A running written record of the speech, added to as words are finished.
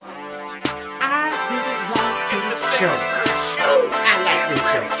show. I like this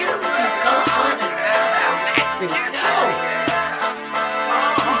show. It's so funny. I like this show.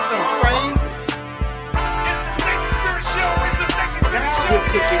 It's so crazy. It's the Stacey Spirit Show. It's the Stacey Spirit Show. We'll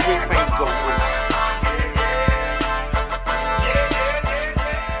pick your ring bank over.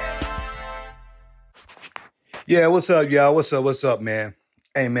 Yeah, what's up, y'all? What's up, man?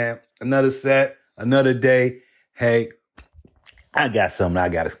 Hey, man, another set, another day. Hey, I got something I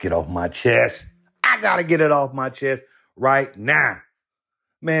got to get off my chest. I got to get it off my chest right now.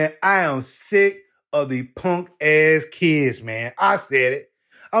 Man, I am sick of the punk-ass kids, man. I said it.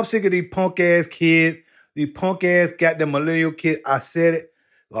 I'm sick of these punk-ass kids, these punk-ass goddamn millennial kids. I said it.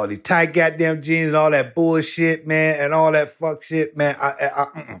 All the tight goddamn jeans and all that bullshit, man, and all that fuck shit, man.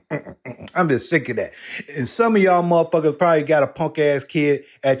 I'm just sick of that. And some of y'all motherfuckers probably got a punk-ass kid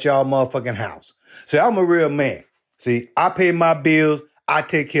at y'all motherfucking house. See, I'm a real man. See, I pay my bills. I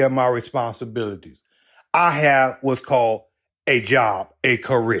take care of my responsibilities. I have what's called a job, a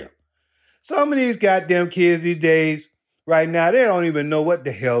career. Some of these goddamn kids these days, right now, they don't even know what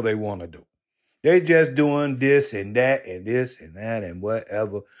the hell they want to do. They just doing this and that and this and that and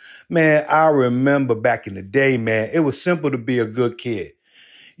whatever. Man, I remember back in the day, man, it was simple to be a good kid.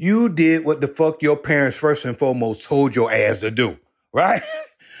 You did what the fuck your parents first and foremost told your ass to do, right?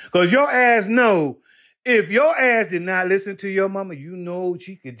 Because your ass know if your ass did not listen to your mama, you know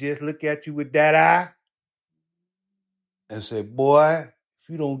she could just look at you with that eye and say, boy, if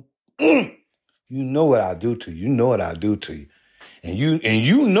you don't, you know what I'll do to you. You know what I'll do to you. And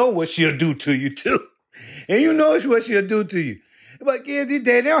you know what she'll do to you, too. And you know what she'll do to you. But kids these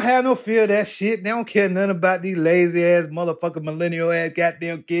days, they don't have no fear of that shit. They don't care nothing about these lazy-ass, motherfucking millennial-ass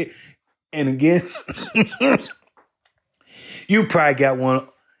goddamn kids. And again, you probably got one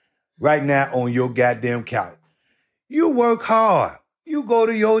right now on your goddamn couch. You work hard. You go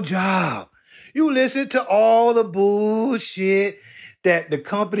to your job. You listen to all the bullshit that the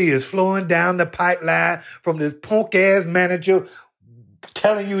company is flowing down the pipeline from this punk-ass manager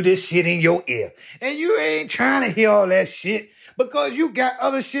telling you this shit in your ear. And you ain't trying to hear all that shit because you got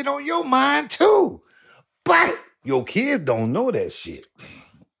other shit on your mind too. But your kids don't know that shit.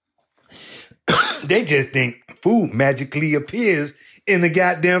 They just think food magically appears in the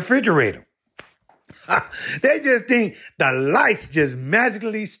goddamn refrigerator. They just think the lights just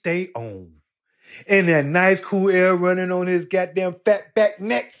magically stay on. And that nice cool air running on his goddamn fat back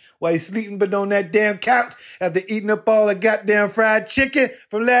neck while he's sleeping but on that damn couch after eating up all the goddamn fried chicken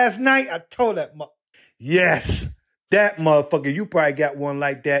from last night. I told that yes, that motherfucker, you probably got one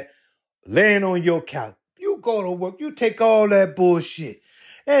like that laying on your couch. You go to work, you take all that bullshit.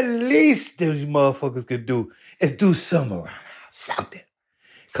 At least these motherfuckers could do is do something around something.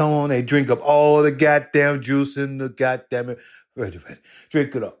 Come on, they drink up all the goddamn juice in the goddamn refrigerator.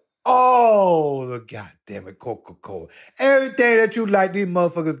 Drink it up. Oh, the goddamn Coca-Cola. Everything that you like, these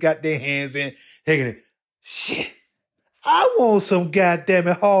motherfuckers got their hands in, taking it. Shit. I want some goddamn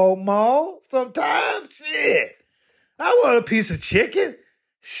hog maw sometimes. Shit. I want a piece of chicken.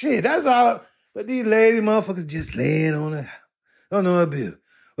 Shit, that's all. But these lazy motherfuckers just laying on it. Don't know a bill.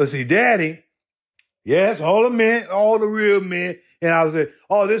 But see, daddy, yes, all the men, all the real men. And I was like,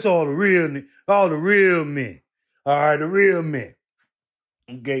 oh, this all the real men. All right, the real men.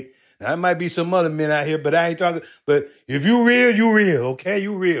 Okay, now there might be some other men out here, but I ain't talking. But if you real, you real. Okay,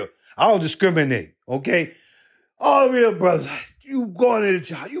 you real. I don't discriminate. Okay, all the real brothers, you going to the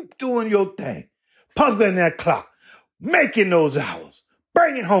job, you doing your thing, pumping that clock, making those hours,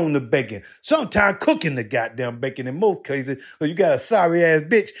 bringing home the bacon. Sometimes cooking the goddamn bacon. In most cases, so you got a sorry ass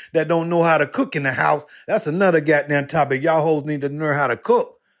bitch that don't know how to cook in the house. That's another goddamn topic. Y'all hoes need to learn how to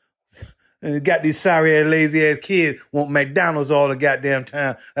cook. And you got these sorry-ass, lazy-ass kids want McDonald's all the goddamn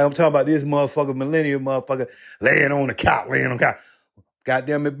time. And I'm talking about this motherfucker, millennial motherfucker, laying on the couch.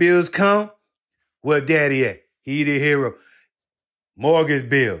 Goddamn it, bills come. Where daddy at? He the hero. Mortgage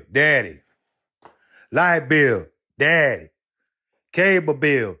bill, daddy. Light bill, daddy. Cable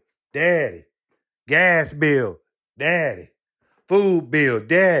bill, daddy. Gas bill, daddy. Food bill,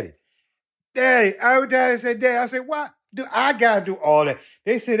 daddy. Daddy, every time they say daddy, I say, why do I gotta do all that?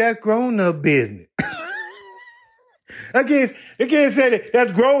 They say that's grown-up business. I can't say that.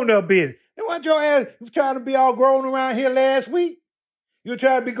 That's grown-up business. And what your ass, you trying to be all grown around here last week? You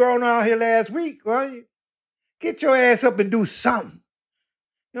trying to be grown around here last week, aren't you? Get your ass up and do something.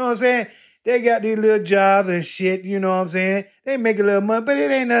 You know what I'm saying? They got these little jobs and shit, you know what I'm saying? They make a little money, but it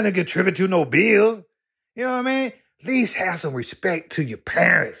ain't nothing to contribute to no bills. You know what I mean? At least have some respect to your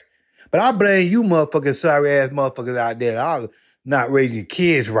parents. But I blame you motherfucking sorry-ass motherfuckers out there that are not raising your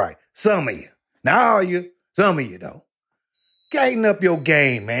kids right. Some of you. Not all you. Some of you, though. Tighten up your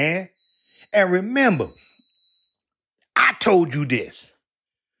game, man. And remember, told you this.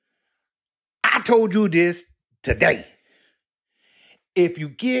 I told you this today. If you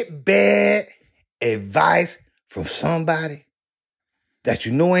get bad advice from somebody that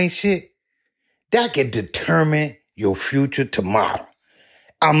you know ain't shit, that can determine your future tomorrow.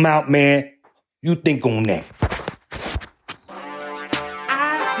 I'm out, man. You think on that.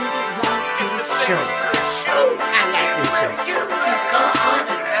 I really like this show. I like this show. It's so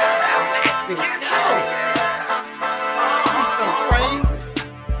funny. I like this show. I'm so crazy.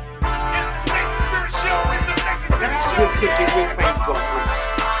 It's the Stacey Spirit Show. It's the Stacey Spirit Show. We'll kick it with